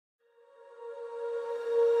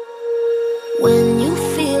When you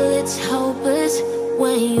feel it's hopeless,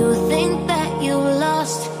 when you think that you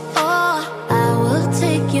lost, oh, I will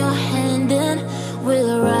take your hand and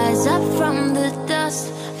we'll rise up from the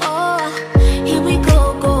dust. Oh, here we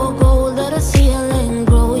go, go, go, let us heal and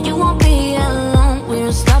grow. You won't be alone, we're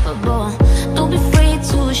unstoppable. Don't be afraid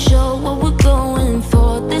to show what we're going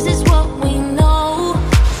for. This is what we know.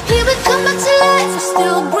 Here we come back to life, we're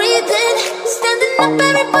still breathing. Standing up,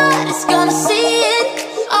 everybody's gonna see it.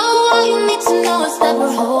 Oh, all you need to know is that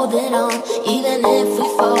we're holding on. Even if we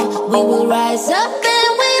fall, we will rise up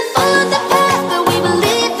and we follow the path that we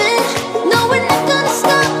believe in. No, we're not gonna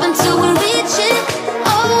stop until we reach it.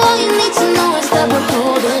 Oh, all you need to know is that we're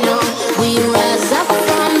holding on. We rise up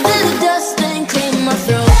from the dust and clean my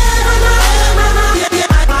throat.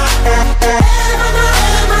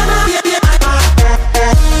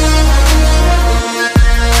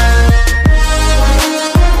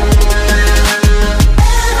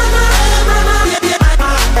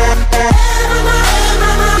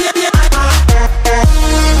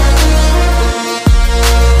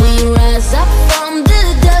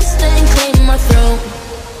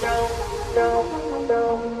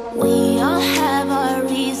 We all have our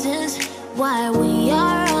reasons why we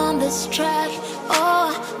are on this track.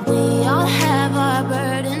 Oh, we all have our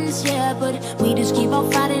burdens, yeah, but we just keep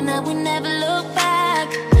on fighting and we never look back.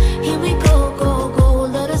 Here we go, go, go,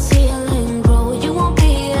 let us heal and grow. You won't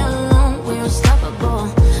be alone, we're unstoppable.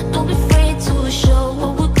 Don't be afraid to show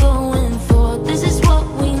what we're going for. This is what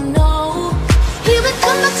we know. Here we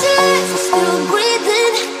come back to life, we're still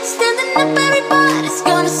breathing. Standing up, everybody's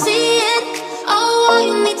gonna see it. All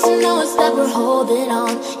you need to know is that we're holding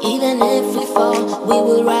on. Even if we fall, we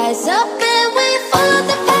will rise up.